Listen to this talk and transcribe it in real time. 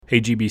Hey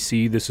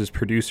GBC, this is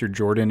producer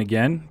Jordan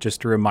again.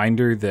 Just a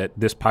reminder that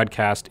this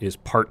podcast is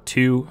part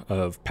 2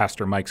 of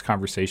Pastor Mike's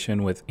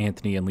conversation with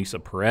Anthony and Lisa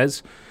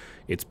Perez.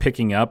 It's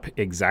picking up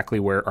exactly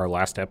where our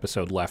last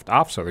episode left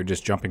off, so they're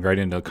just jumping right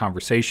into a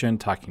conversation,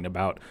 talking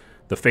about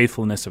the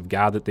faithfulness of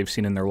God that they've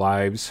seen in their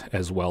lives,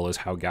 as well as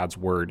how God's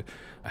word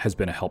has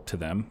been a help to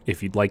them.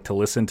 If you'd like to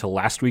listen to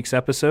last week's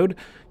episode,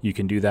 you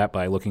can do that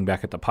by looking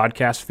back at the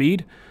podcast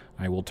feed.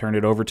 I will turn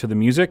it over to the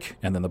music,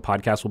 and then the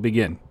podcast will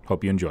begin.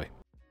 Hope you enjoy.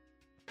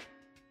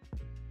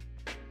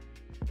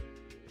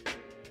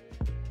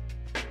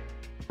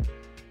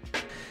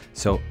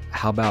 So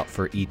how about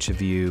for each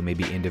of you,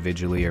 maybe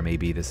individually, or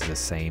maybe this is the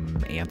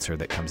same answer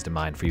that comes to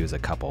mind for you as a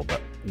couple,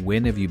 but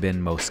when have you been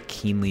most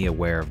keenly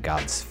aware of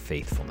God's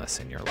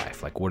faithfulness in your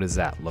life? Like, what does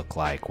that look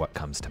like? What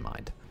comes to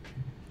mind?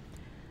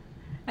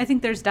 I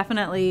think there's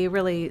definitely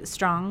really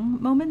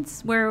strong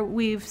moments where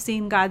we've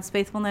seen God's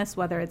faithfulness,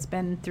 whether it's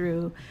been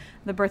through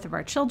the birth of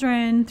our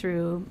children,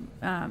 through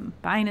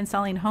buying and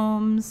selling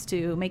homes,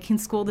 to making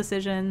school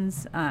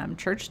decisions,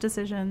 church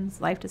decisions,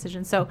 life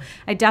decisions. So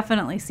I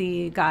definitely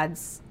see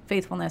God's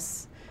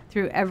faithfulness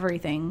through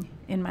everything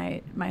in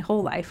my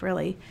whole life,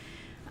 really.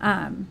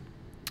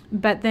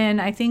 But then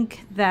I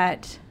think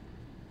that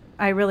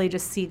I really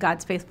just see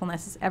God's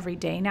faithfulness every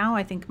day now.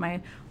 I think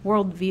my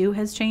worldview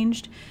has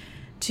changed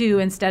to,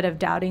 instead of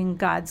doubting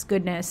God's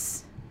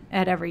goodness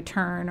at every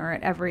turn or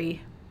at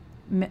every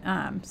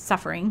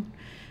suffering,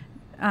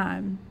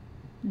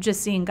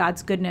 just seeing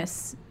God's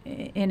goodness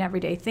in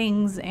everyday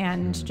things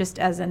and just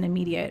as an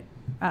immediate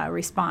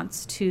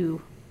response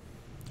to,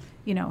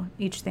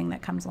 each thing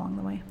that comes along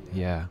the way.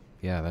 Yeah,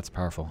 that's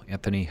powerful.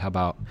 Anthony, how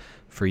about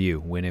for you?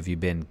 When have you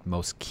been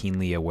most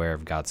keenly aware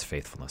of God's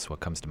faithfulness? What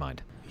comes to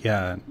mind?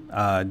 Yeah,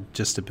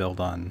 just to build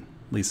on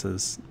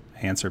Lisa's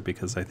answer,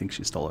 because I think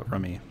she stole it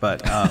from me.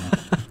 But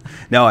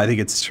no, I think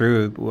it's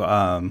true.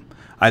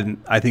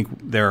 I think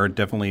there are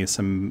definitely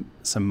some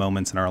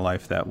moments in our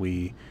life that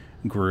we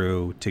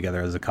grew together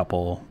as a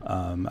couple.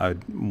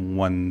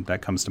 One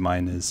that comes to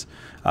mind is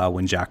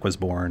when Jack was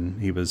born.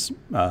 He was,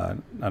 I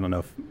don't know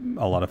if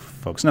a lot of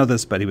folks know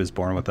this, but he was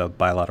born with a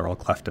bilateral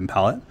cleft in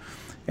palate.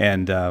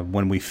 And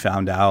when we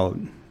found out,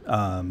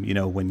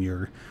 when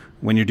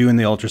you're doing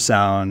the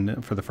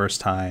ultrasound for the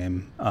first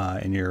time,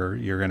 and you're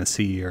going to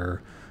see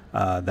your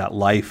that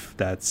life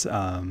that's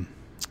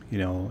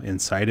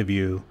inside of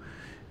you,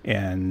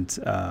 and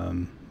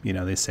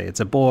they say it's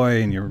a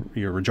boy, and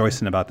you're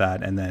rejoicing about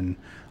that, and then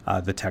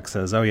the text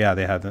says, "Oh yeah,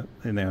 they have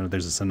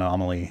there's this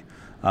anomaly,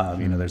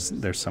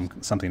 there's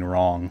something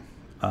wrong,"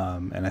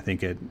 and I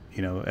think it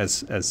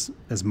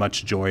as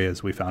much joy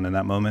as we found in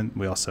that moment,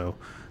 there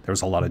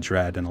was a lot of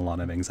dread and a lot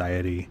of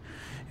anxiety,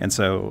 and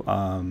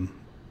so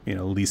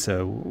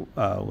Lisa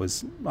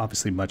was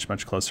obviously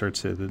much closer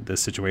to the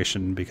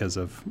situation because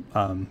of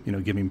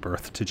giving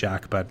birth to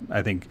Jack, but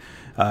I think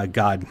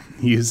God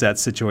used that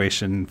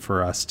situation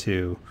for us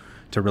to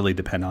really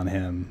depend on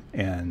him,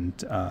 and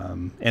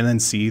then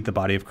see the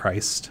body of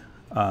Christ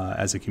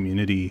as a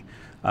community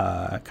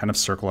kind of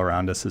circle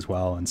around us as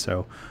well. And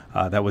so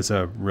that was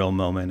a real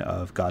moment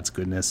of God's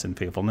goodness and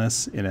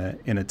faithfulness in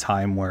a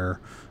time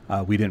where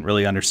we didn't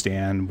really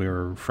understand. We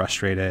were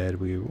frustrated.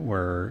 We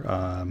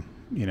were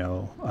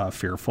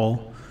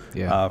fearful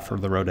for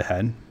the road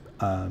ahead.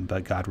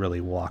 But God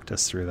really walked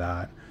us through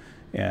that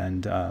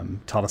and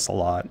taught us a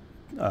lot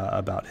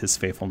about his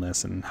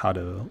faithfulness and how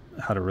to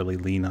really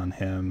lean on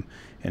him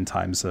in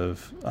times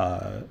of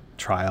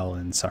trial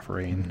and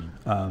suffering.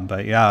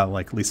 But yeah,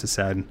 like Lisa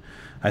said,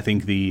 I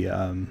think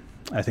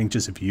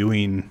just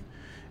viewing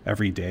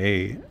every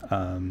day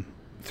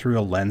through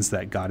a lens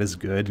that God is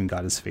good and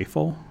God is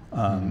faithful.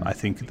 I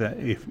think that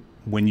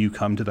when you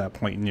come to that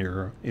point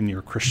in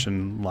your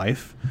Christian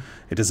life,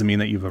 it doesn't mean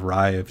that you've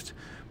arrived,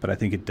 but I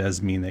think it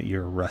does mean that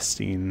you're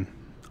resting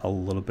a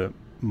little bit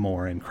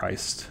more in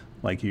Christ.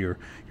 Like you're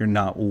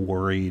not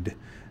worried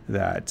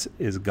that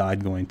is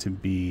God going to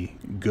be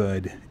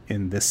good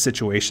in this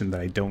situation that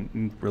I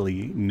don't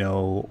really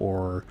know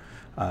or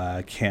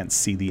can't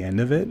see the end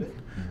of it.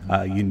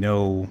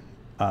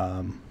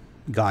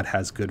 God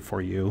has good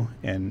for you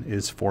and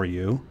is for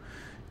you,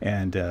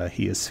 and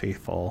he is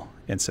faithful.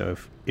 And so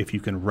if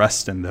you can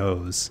rest in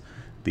those,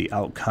 the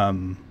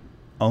outcome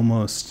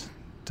almost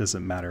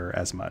doesn't matter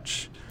as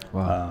much.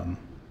 Wow.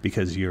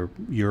 Because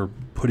you're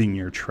putting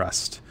your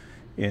trust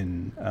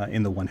in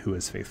the one who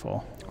is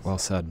faithful. Well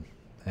said.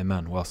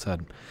 Amen. Well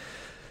said.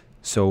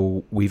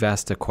 So we've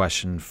asked a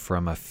question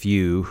from a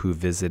few who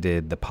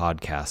visited the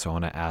podcast. So I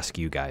want to ask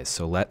you guys.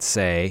 So let's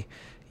say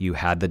you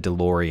had the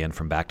DeLorean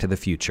from Back to the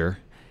Future,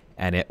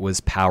 and it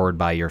was powered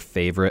by your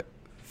favorite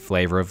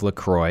flavor of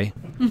LaCroix.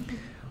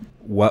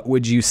 What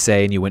would you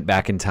say, and you went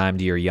back in time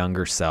to your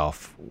younger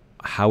self,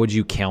 how would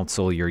you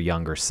counsel your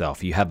younger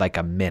self? You had like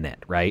a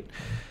minute, right?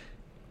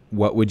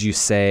 What would you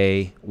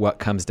say? What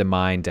comes to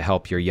mind to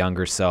help your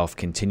younger self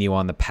continue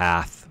on the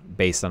path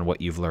based on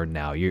what you've learned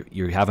now?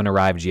 You haven't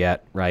arrived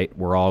yet, right?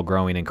 We're all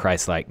growing in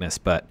Christ-likeness,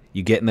 but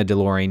you get in the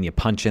DeLorean, you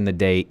punch in the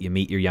date, you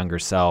meet your younger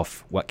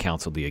self. What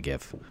counsel do you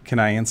give? Can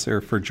I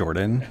answer for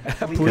Jordan?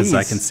 Because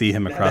I can see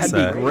him across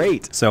That'd be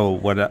great. So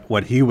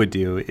what he would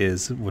do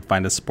is would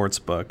find a sports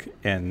book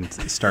and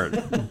start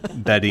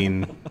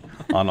betting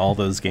on all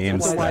those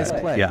games. That's a wise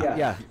play.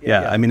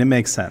 Yeah. I mean, it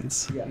makes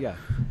sense.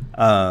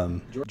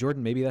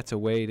 Jordan, maybe that's a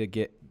way to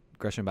get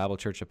Gresham Bible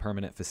Church a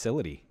permanent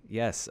facility.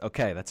 Yes.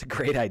 Okay. That's a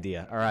great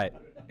idea. All right.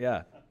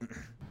 Yeah.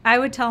 I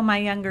would tell my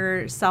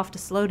younger self to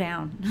slow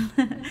down.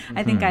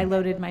 I think I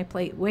loaded my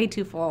plate way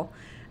too full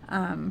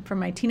from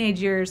my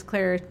teenage years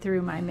clear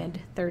through my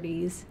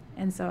mid-30s.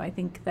 And so I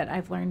think that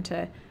I've learned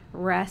to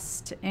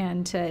rest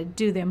and to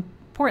do the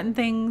important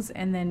things,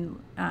 and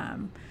then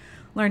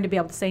learn to be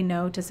able to say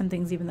no to some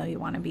things even though you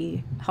want to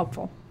be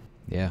helpful.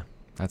 Yeah,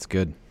 that's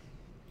good.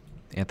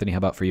 Anthony, how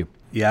about for you?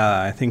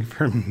 Yeah, I think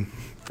for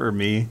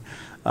me,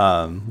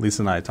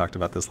 Lisa and I talked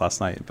about this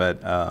last night,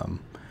 but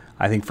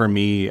I think for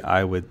me,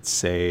 I would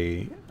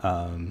say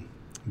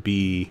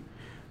be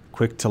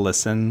quick to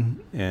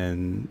listen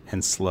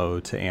and slow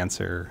to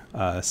answer,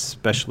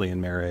 especially in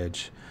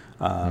marriage,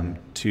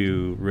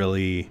 to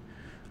really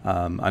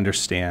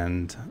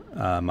understand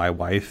my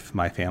wife,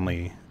 my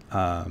family,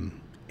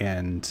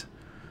 and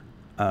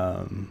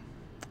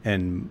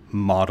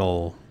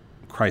model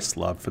Christ's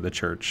love for the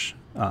church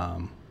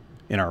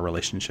in our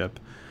relationship.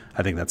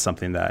 I think that's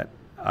something that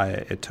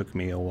it took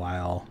me a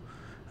while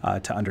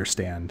to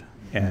understand.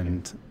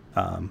 And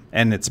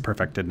it's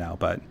perfected now,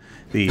 but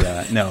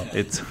no,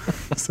 it's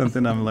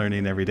something I'm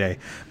learning every day.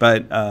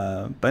 But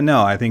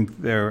no, I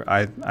think there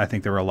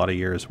were a lot of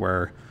years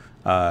where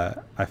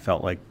I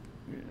felt like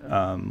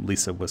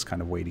Lisa was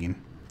kind of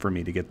waiting for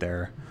me to get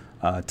there,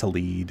 to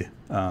lead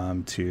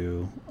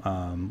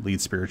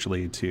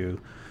spiritually, to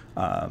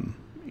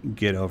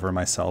get over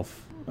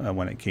myself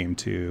when it came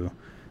to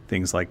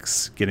things like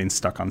getting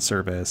stuck on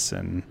service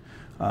and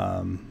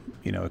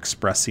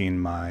expressing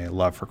my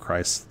love for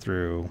Christ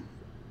through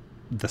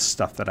the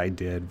stuff that I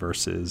did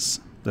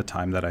versus the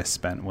time that I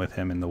spent with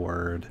him in the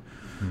Word.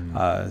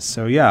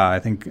 So yeah, I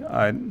think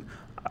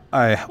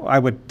I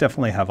would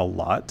definitely have a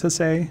lot to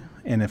say,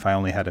 and if I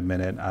only had a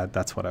minute,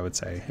 that's what I would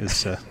say,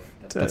 is to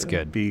that's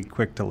good. Be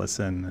quick to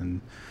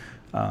listen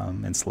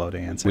and slow to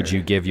answer. Would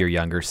you give your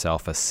younger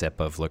self a sip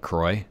of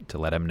LaCroix to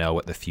let him know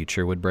what the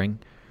future would bring?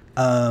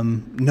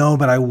 No,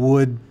 but I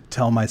would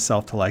tell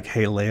myself to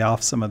hey, lay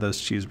off some of those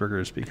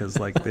cheeseburgers, because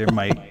they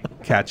might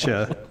catch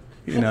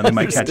they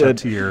might catch up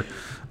to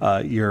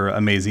your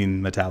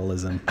amazing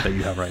metabolism that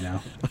you have right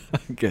now.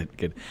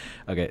 Good.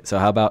 Okay, so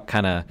how about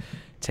kind of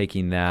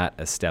taking that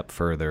a step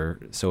further?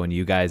 So in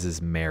you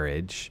guys'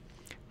 marriage,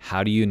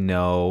 how do you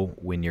know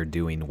when you're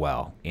doing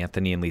well?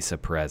 Anthony and Lisa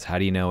Perez, how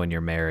do you know in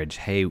your marriage,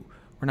 hey, we're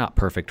not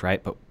perfect,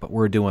 right? But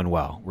we're doing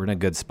well. We're in a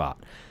good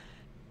spot.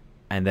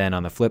 And then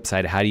on the flip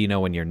side, how do you know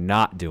when you're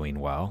not doing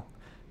well,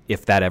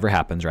 if that ever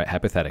happens, right,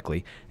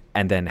 hypothetically?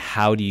 And then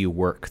how do you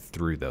work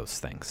through those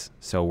things?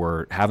 So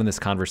we're having this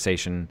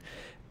conversation.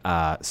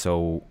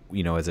 So,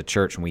 as a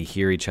church, when we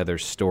hear each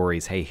other's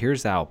stories, hey,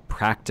 here's how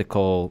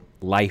practical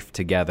life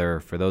together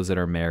for those that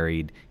are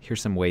married.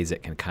 Here's some ways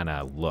it can kind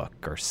of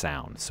look or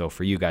sound. So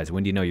for you guys,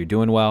 when do you know you're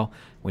doing well?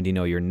 When do you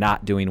know you're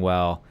not doing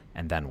well?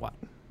 And then what?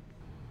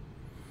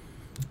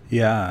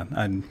 Yeah.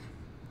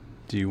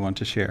 Do you want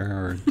to share,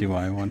 or do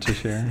I want to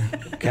share?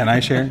 Can I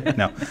share?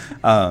 No.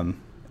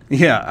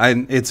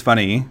 It's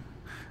funny.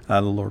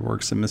 The Lord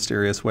works in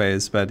mysterious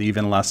ways, but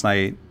even last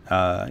night, we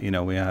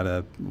had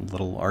a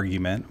little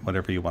argument,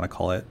 whatever you want to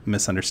call it,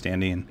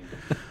 misunderstanding.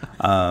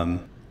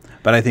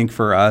 But I think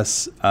for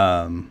us,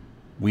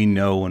 we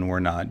know when we're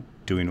not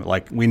doing,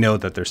 we know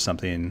that there's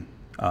something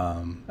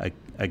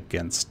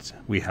against,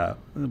 we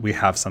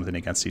have something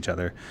against each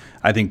other.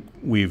 I think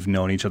we've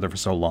known each other for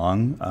so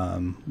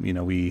long.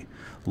 We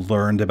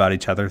learned about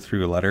each other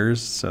through letters,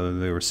 so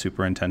they were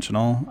super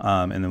intentional.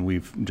 And then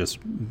we've just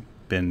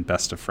been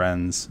best of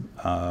friends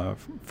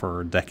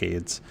for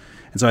decades,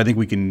 and so I think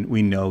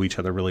we know each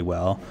other really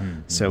well.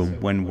 So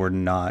when we're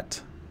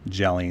not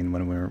gelling,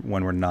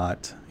 when we're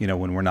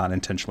not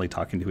intentionally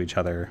talking to each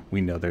other,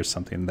 we know there's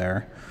something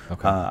there.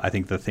 Okay. I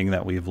think the thing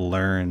that we've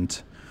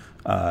learned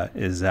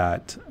is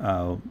that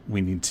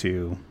we need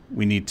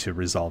to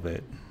resolve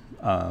it,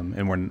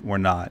 and we're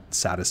not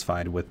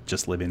satisfied with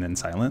just living in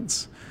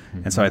silence.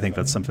 And so I think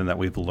that's something that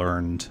we've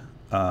learned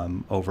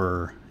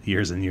over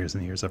years and years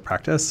and years of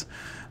practice,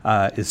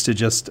 is to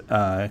just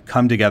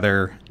come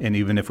together, and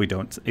even if we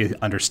don't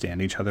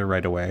understand each other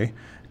right away,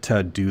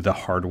 to do the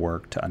hard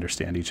work to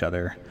understand each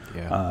other.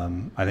 Yeah.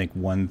 I think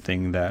one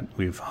thing that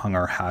we've hung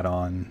our hat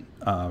on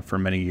for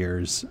many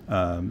years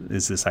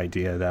is this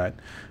idea that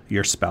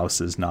your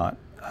spouse is not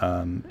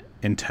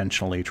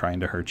intentionally trying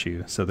to hurt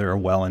you, so they're a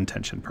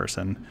well-intentioned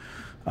person.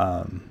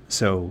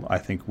 So I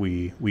think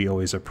we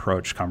always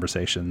approach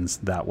conversations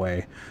that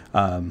way.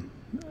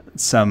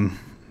 Some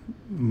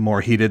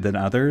more heated than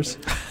others,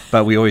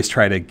 but we always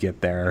try to get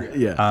there.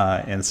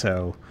 Yeah. And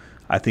so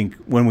I think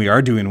when we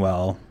are doing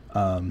well,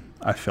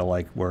 I feel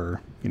like we're,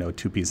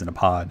 two peas in a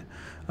pod.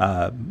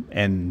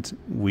 And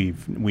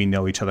we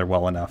know each other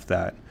well enough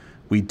that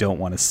we don't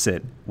want to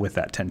sit with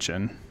that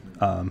tension.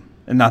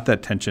 And not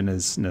that tension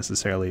is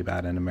necessarily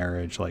bad in a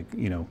marriage, like,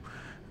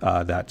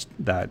 that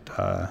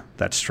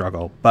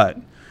struggle, but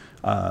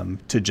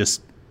to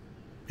just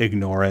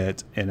ignore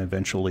it and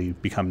eventually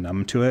become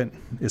numb to it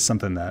is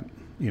something that,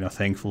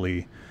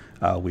 thankfully,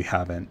 we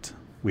haven't.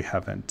 It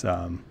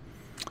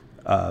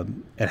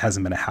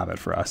hasn't been a habit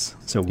for us.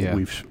 So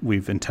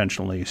we've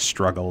intentionally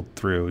struggled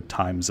through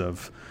times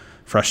of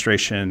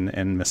frustration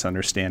and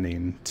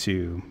misunderstanding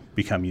to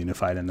become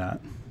unified in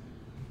that.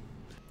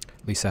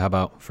 Lisa, how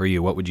about for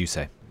you? What would you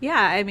say? Yeah,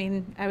 I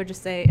mean, I would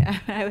just say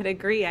I would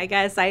agree. I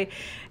guess I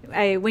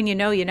when we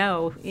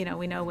know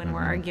when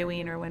we're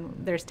arguing or when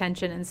there's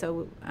tension, and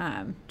so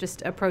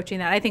just approaching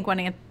that. I think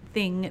one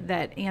thing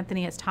that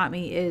Anthony has taught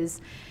me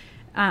is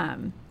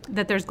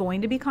that there's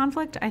going to be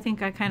conflict. I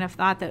think I kind of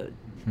thought that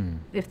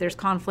if there's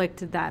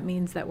conflict, that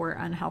means that we're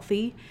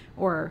unhealthy,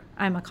 or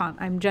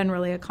I'm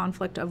generally a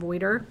conflict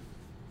avoider,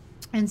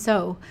 and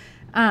so.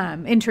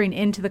 Entering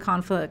into the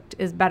conflict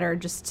is better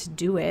just to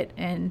do it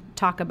and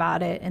talk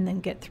about it and then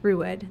get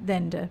through it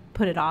than to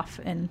put it off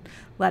and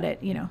let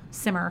it,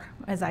 simmer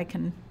as I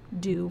can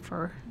do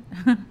for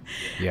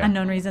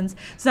unknown reasons.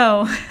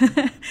 So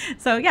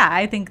yeah,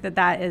 I think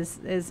that is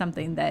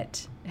something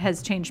that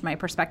has changed my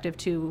perspective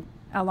too,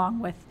 along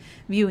with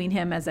viewing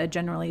him as a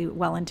generally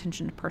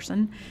well-intentioned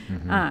person,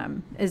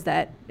 is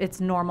that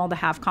it's normal to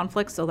have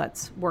conflict. So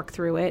let's work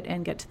through it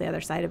and get to the other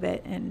side of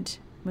it and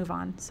move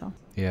on. So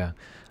yeah.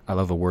 I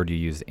love the word you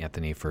used,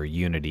 Anthony, for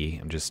unity.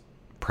 I'm just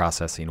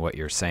processing what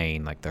you're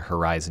saying, like the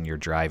horizon you're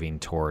driving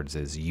towards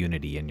is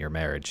unity in your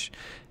marriage.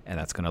 And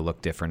that's going to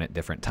look different at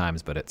different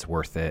times, but it's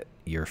worth it.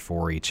 You're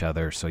for each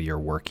other, so you're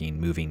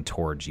moving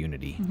towards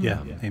unity.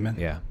 Amen.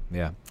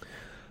 Yeah.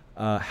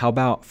 How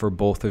about for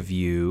both of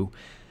you,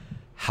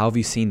 how have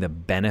you seen the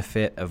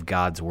benefit of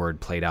God's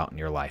word played out in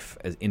your life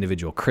as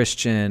individual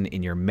Christian,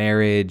 in your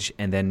marriage,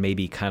 and then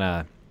maybe kind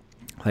of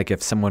like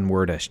if someone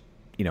were to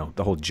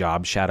the whole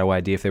job shadow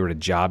idea, if they were to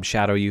job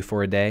shadow you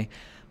for a day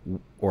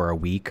or a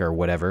week or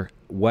whatever,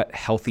 what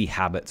healthy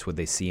habits would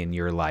they see in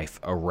your life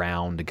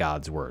around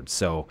God's word?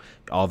 So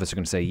all of us are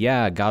going to say,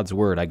 yeah, God's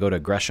word, I go to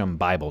Gresham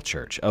Bible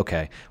Church.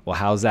 Okay, well,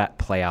 how does that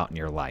play out in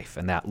your life?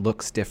 And that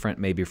looks different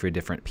maybe for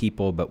different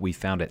people, but we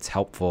found it's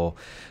helpful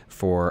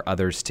for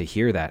others to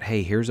hear that,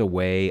 hey, here's a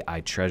way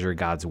I treasure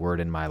God's word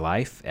in my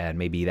life, and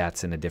maybe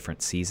that's in a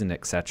different season,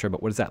 etc.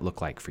 But what does that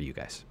look like for you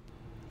guys?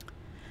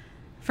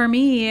 For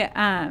me,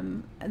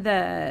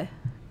 the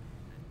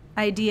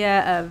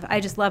idea of,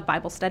 I just love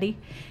Bible study.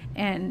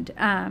 And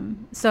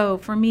so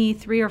for me,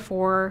 3 or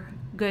 4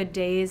 good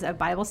days of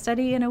Bible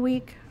study in a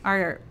week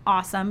are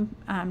awesome.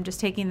 Just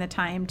taking the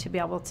time to be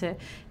able to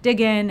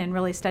dig in and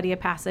really study a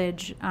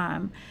passage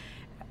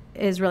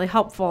is really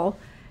helpful.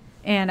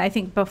 And I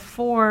think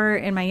before,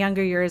 in my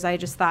younger years, I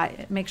just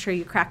thought, make sure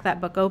you crack that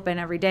book open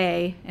every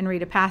day and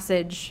read a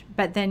passage.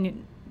 But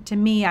then to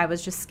me, I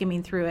was just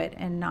skimming through it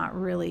and not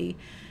really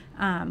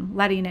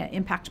letting it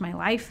impact my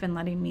life and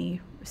letting me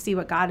see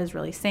what God is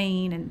really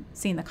saying and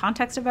seeing the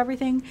context of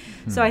everything.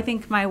 So I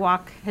think my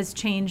walk has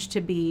changed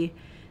to be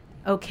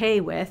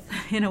okay with,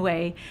 in a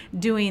way,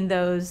 doing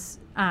those,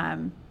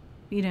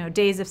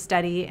 days of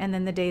study. And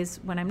then the days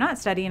when I'm not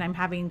studying, I'm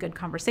having good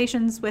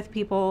conversations with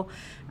people.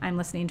 I'm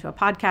listening to a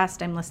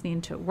podcast. I'm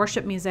listening to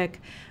worship music,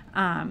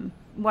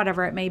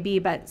 whatever it may be.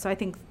 But so I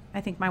think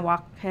my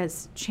walk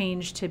has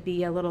changed to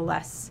be a little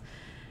less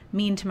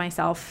mean to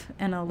myself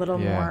and a little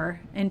more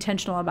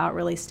intentional about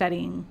really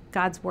studying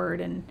God's word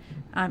and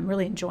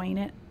really enjoying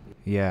it.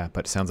 Yeah,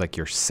 but it sounds like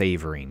you're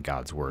savoring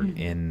God's word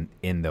in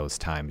those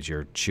times.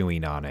 You're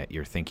chewing on it.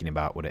 You're thinking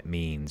about what it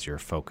means. You're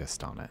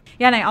focused on it.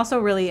 Yeah, and I also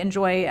really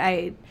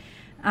enjoy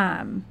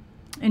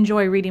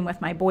reading with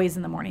my boys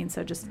in the morning,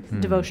 so just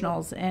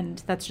devotionals,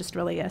 and that's just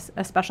really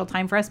a special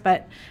time for us,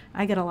 but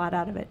I get a lot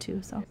out of it too.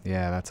 So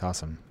yeah, that's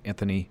awesome.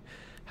 Anthony,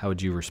 how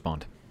would you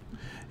respond?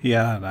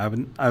 Yeah,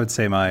 I would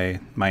say my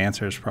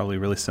answer is probably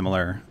really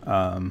similar.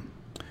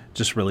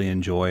 Just really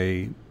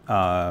enjoy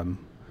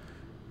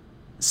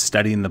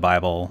studying the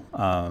Bible.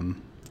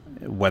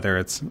 Whether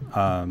it's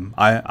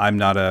I'm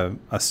not a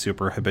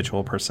super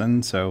habitual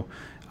person, so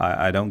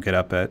I don't get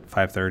up at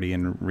 5:30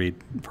 and read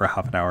for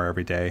half an hour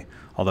every day.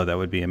 Although that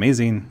would be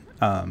amazing.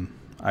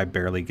 I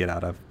barely get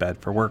out of bed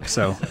for work,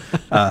 so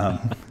I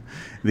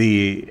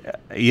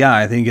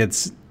think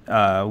it's.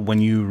 When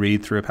you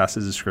read through a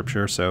passage of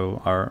scripture, so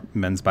our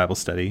men's Bible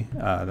study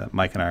that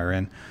Mike and I are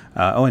in.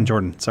 And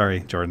Jordan.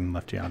 Sorry, Jordan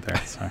left you out there.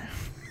 Sorry.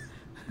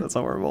 That's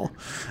horrible.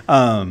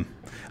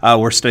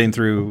 We're studying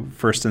through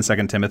 1st and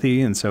 2nd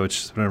Timothy, and so it's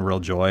just been a real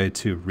joy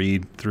to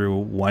read through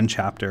one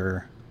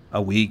chapter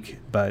a week,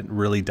 but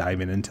really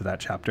diving into that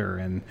chapter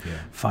and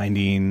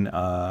finding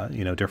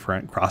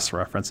different cross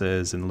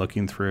references and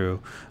looking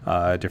through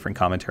different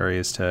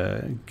commentaries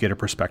to get a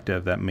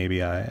perspective that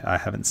maybe I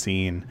haven't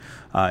seen,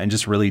 and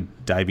just really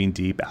diving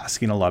deep,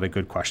 asking a lot of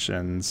good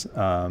questions.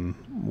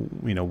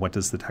 What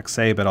does the text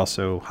say, but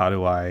also how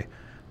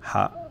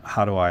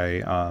how do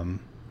I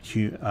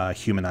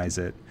humanize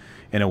it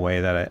in a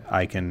way that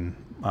I can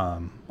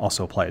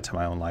also apply it to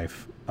my own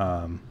life.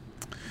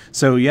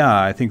 So yeah,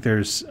 I think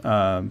there's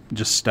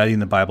just studying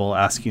the Bible,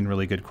 asking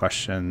really good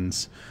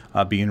questions,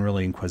 being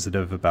really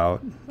inquisitive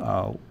about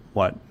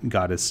what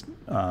God is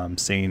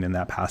saying in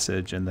that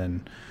passage, and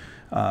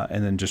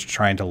then just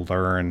trying to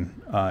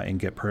learn and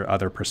get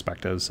other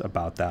perspectives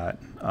about that.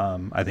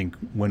 I think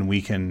when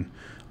we can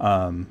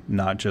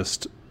not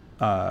just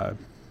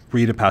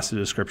read a passage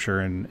of Scripture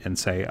and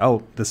say,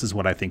 oh, this is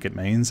what I think it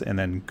means, and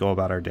then go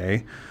about our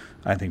day,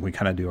 I think we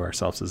kind of do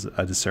ourselves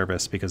a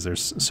disservice, because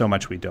there's so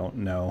much we don't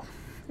know.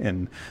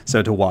 And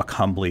so to walk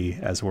humbly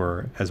as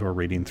we're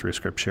reading through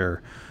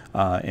Scripture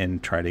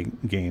and try to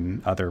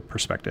gain other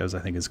perspectives, I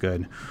think is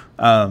good.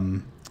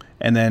 And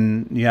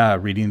then,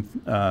 reading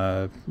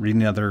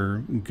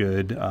other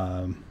good,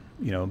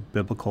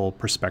 biblical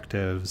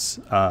perspectives,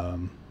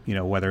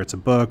 whether it's a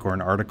book or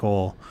an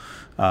article,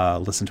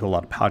 listen to a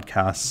lot of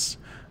podcasts,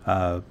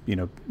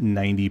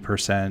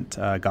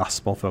 90%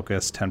 gospel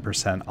focused,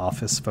 10%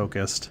 office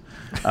focused.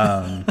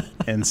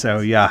 And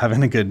so,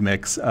 having a good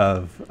mix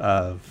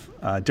of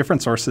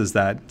different sources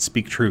that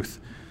speak truth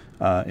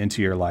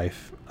into your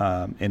life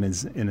and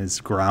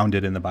is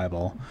grounded in the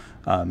Bible.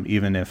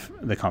 Even if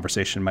the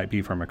conversation might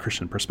be from a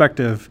Christian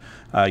perspective,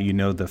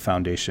 the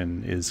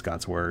foundation is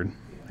God's word.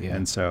 Yeah.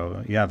 And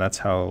so, that's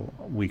how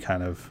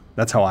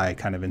I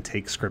kind of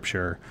intake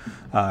Scripture.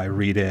 I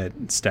read it,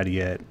 study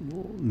it,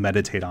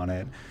 meditate on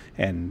it,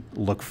 and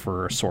look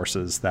for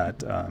sources that,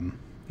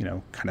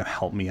 kind of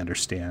help me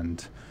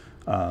understand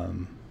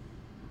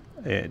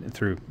it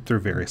through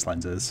various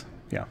lenses.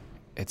 Yeah.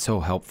 It's so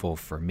helpful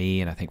for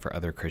me, and I think for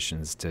other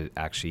Christians, to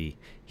actually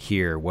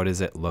hear what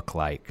does it look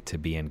like to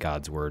be in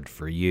God's word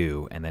for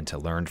you, and then to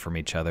learn from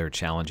each other,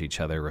 challenge each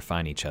other,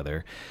 refine each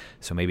other.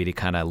 So maybe to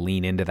kind of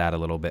lean into that a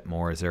little bit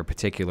more, is there a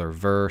particular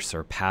verse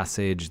or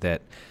passage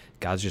that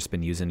God's just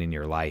been using in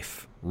your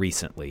life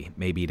recently,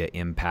 maybe to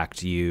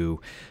impact you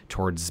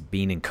towards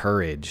being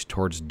encouraged,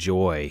 towards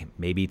joy,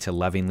 maybe to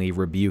lovingly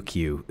rebuke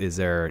you? Is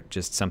there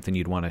just something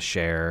you'd want to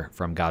share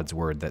from God's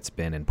word that's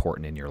been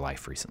important in your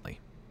life recently?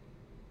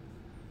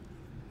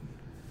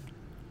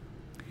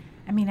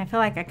 I mean, I feel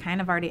like I kind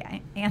of already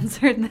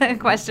answered the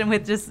question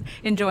with just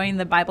enjoying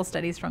the Bible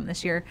studies from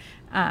this year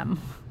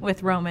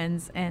with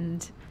Romans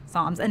and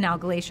Psalms, and now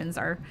Galatians.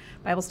 Our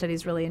Bible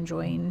studies really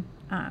enjoying.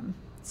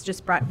 It's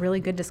just brought really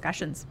good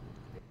discussions.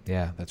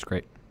 Yeah, that's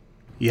great.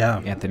 Yeah.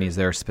 Anthony, is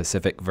there a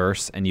specific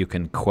verse? And you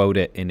can quote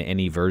it in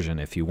any version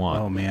if you want.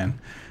 Oh,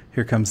 man.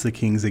 Here comes the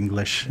King's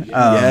English.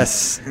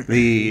 Yes.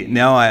 This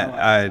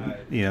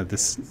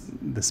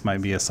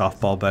might be a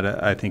softball,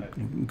 but I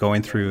think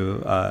going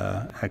through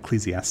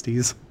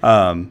Ecclesiastes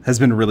has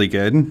been really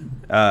good.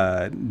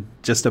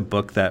 Just a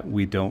book that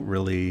we don't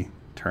really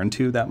turn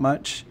to that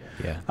much.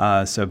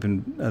 Yeah. So I've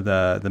been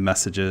the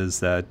messages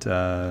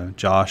that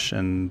Josh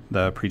and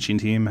the preaching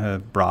team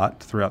have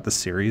brought throughout the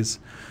series.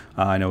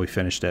 I know we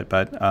finished it,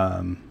 but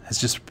has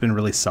just been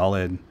really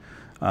solid,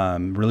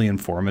 really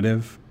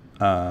informative.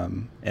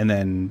 And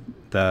then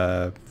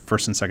the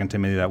 1st and 2nd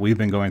Timothy that we've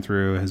been going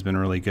through has been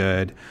really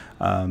good.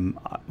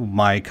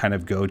 My kind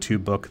of go-to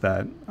book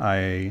that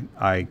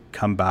I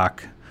come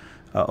back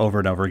over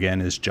and over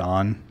again is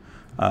John.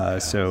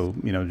 So,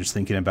 just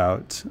thinking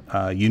about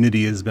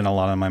unity has been a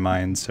lot on my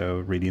mind.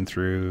 So reading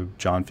through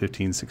John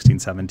 15, 16,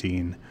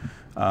 17,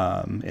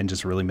 and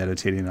just really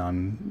meditating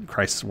on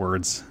Christ's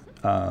words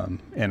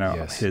and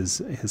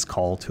his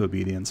call to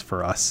obedience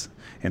for us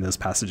in those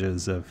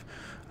passages of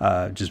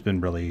just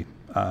been really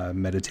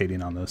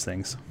meditating on those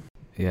things.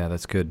 Yeah,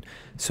 that's good.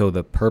 So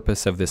the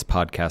purpose of this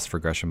podcast for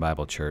Gresham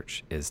Bible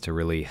Church is to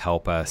really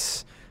help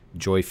us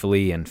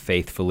joyfully and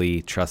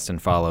faithfully trust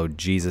and follow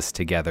Jesus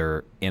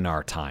together in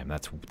our time.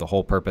 That's the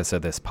whole purpose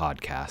of this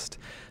podcast.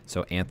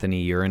 So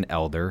Anthony, you're an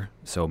elder,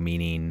 so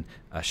meaning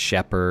a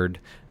shepherd,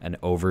 an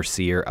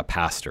overseer, a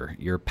pastor.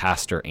 You're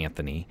Pastor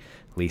Anthony.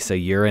 Lisa,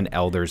 you're an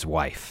elder's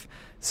wife.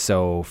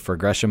 So for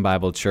Gresham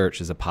Bible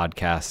Church is a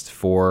podcast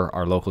for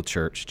our local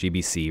church,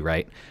 GBC,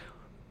 right?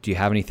 Do you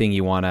have anything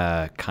you want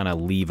to kind of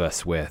leave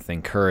us with,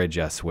 encourage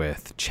us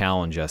with,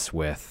 challenge us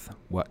with?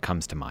 What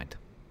comes to mind?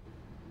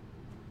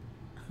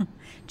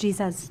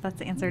 Jesus, that's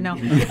the answer. No.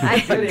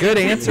 Good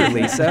answer,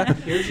 Lisa.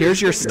 Here's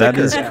your sticker. That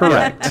is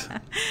correct.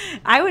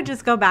 I would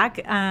just go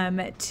back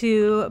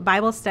to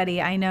Bible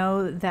study. I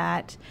know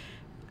that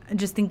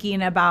just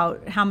thinking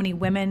about how many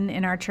women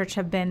in our church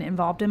have been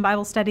involved in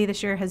Bible study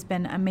this year has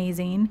been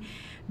amazing.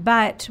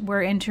 But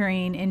we're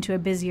entering into a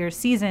busier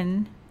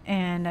season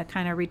and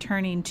kind of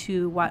returning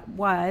to what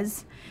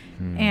was.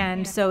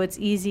 And so it's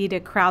easy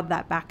to crowd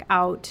that back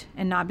out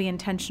and not be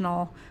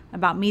intentional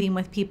about meeting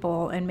with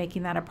people and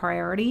making that a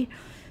priority.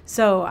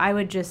 So I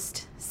would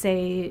just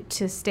say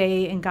to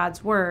stay in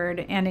God's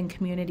word and in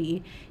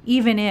community,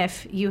 even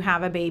if you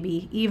have a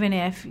baby, even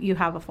if you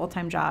have a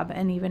full-time job,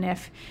 and even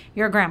if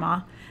you're a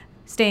grandma,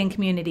 stay in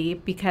community,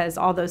 because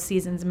all those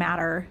seasons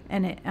matter.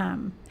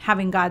 And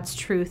having God's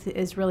truth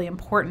is really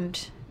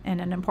important, and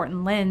an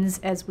important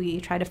lens as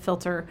we try to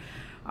filter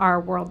our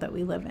world that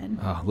we live in.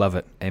 Oh, love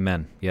it.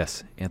 Amen.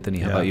 Yes. Anthony,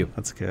 how about you?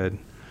 That's good.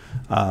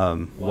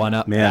 One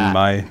up. Man,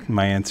 that.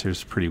 my answer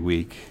is pretty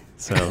weak.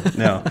 So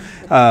no,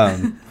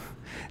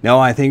 no.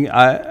 I think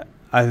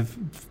I've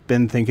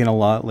been thinking a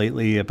lot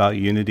lately about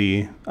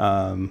unity.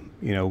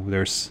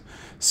 There's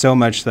so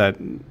much that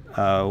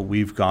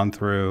we've gone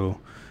through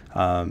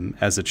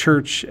as a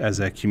church, as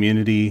a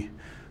community,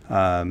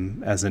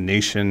 as a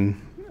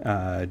nation,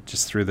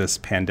 just through this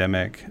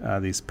pandemic,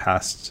 these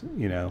past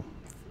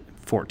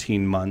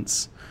 14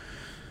 months.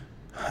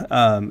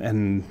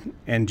 And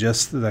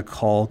just the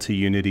call to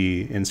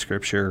unity in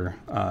Scripture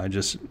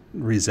just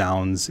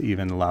resounds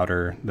even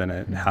louder than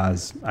it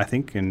has, I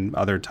think, in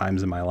other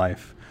times in my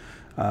life.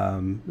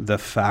 The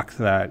fact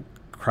that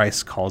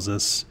Christ calls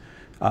us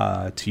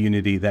to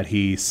unity, that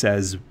he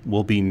says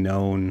will be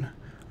known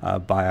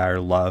by our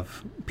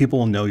love. People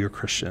will know you're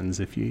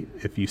Christians if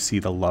you see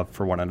the love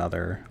for one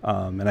another.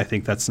 And I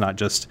think that's not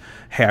just,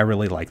 hey, I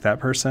really like that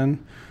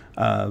person,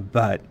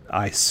 but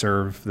I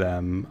serve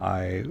them,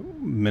 I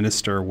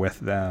minister with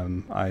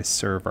them, I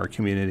serve our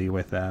community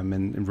with them,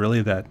 and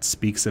really that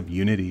speaks of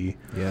unity.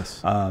 Yes.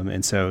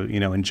 And so,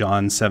 in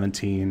John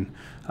 17,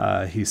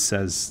 he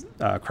says,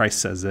 Christ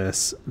says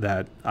this,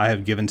 that I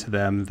have given to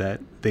them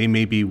that they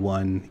may be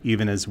one,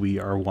 even as we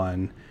are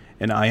one,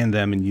 and I and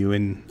them and you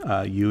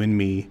and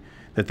me,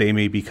 that they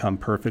may become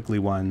perfectly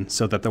one,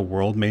 so that the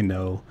world may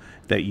know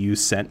that you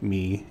sent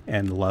me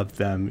and loved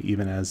them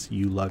even as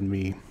you loved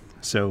me.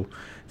 So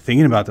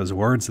thinking about those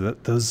words,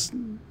 that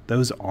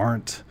those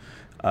aren't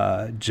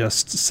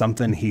just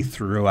something he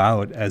threw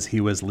out as he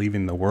was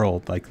leaving the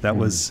world. Like that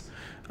was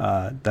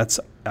that's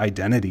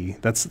identity.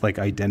 That's like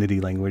identity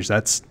language.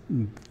 That's,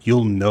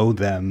 you'll know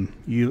them.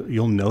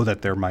 You'll know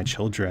that they're my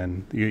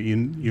children.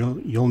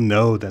 You'll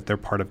know that they're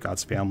part of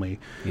God's family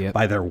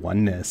by their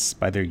oneness,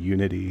 by their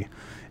unity.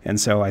 And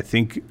so I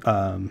think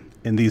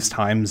in these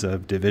times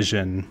of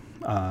division,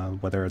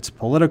 whether it's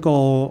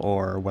political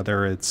or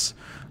whether it's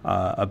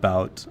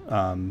about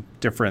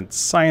different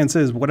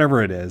sciences,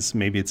 whatever it is,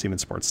 maybe it's even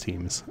sports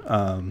teams.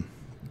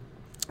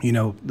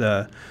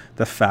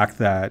 The fact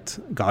that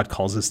God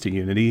calls us to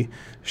unity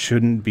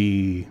shouldn't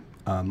be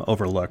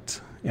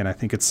overlooked, and I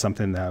think it's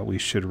something that we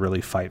should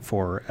really fight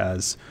for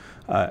as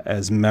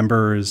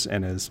members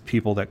and as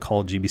people that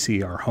call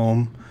GBC our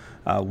home.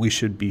 We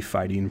should be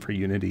fighting for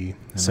unity.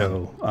 Amen.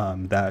 So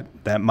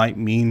that might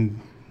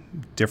mean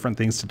different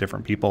things to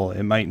different people.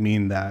 It might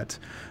mean that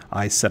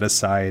I set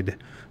aside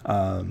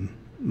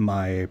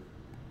my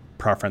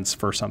preference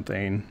for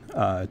something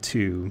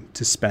to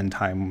spend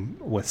time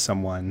with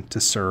someone,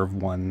 to serve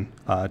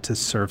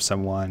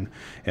someone.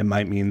 It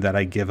might mean that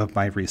I give up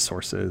my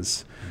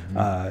resources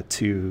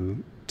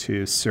to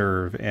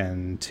serve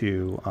and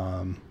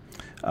to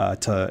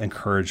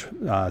encourage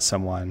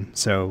someone.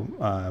 So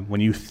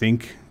when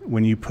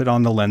you put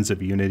on the lens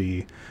of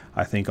unity,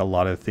 I think a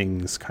lot of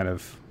things kind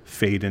of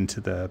fade into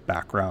the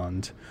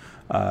background.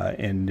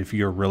 And if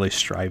you're really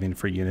striving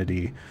for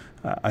unity,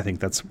 I think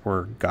that's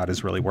where God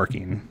is really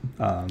working,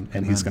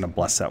 and he's going to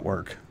bless that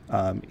work.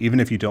 Even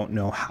if you don't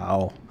know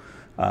how,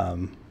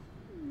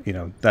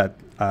 that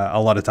a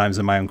lot of times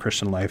in my own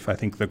Christian life, I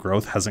think the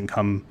growth hasn't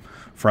come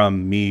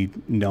from me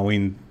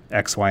knowing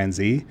X, Y, and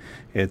Z.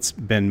 It's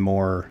been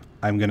more,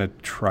 I'm going to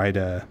try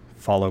to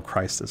follow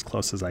Christ as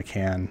close as I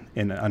can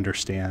and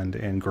understand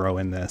and grow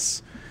in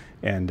this.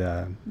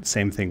 And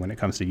same thing when it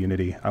comes to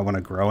unity. I want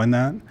to grow in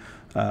that.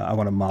 I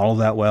want to model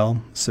that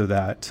well so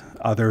that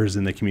others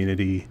in the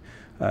community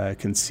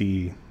can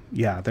see,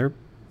 they're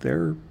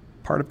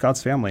part of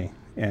God's family,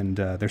 and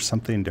there's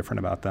something different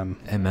about them.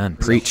 Amen.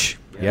 Preach.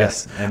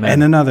 Yes. Amen.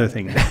 And another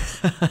thing.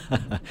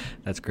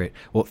 That's great.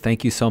 Well,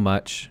 thank you so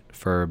much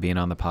for being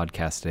on the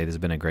podcast today. This has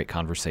been a great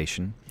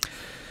conversation.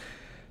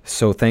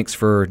 So thanks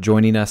for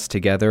joining us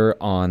together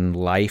on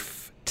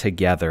Life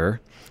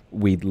Together.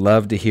 We'd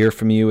love to hear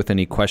from you with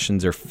any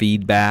questions or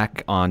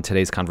feedback on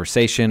today's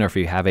conversation, or if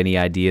you have any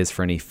ideas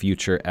for any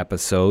future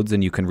episodes.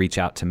 And you can reach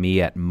out to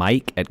me at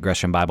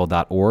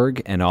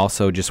mike@greshambible.org. And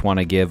also just want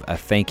to give a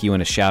thank you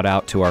and a shout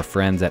out to our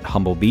friends at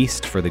Humble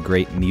Beast for the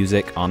great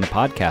music on the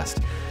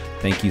podcast.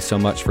 Thank you so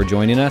much for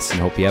joining us, and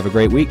hope you have a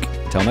great week.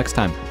 Until next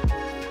time.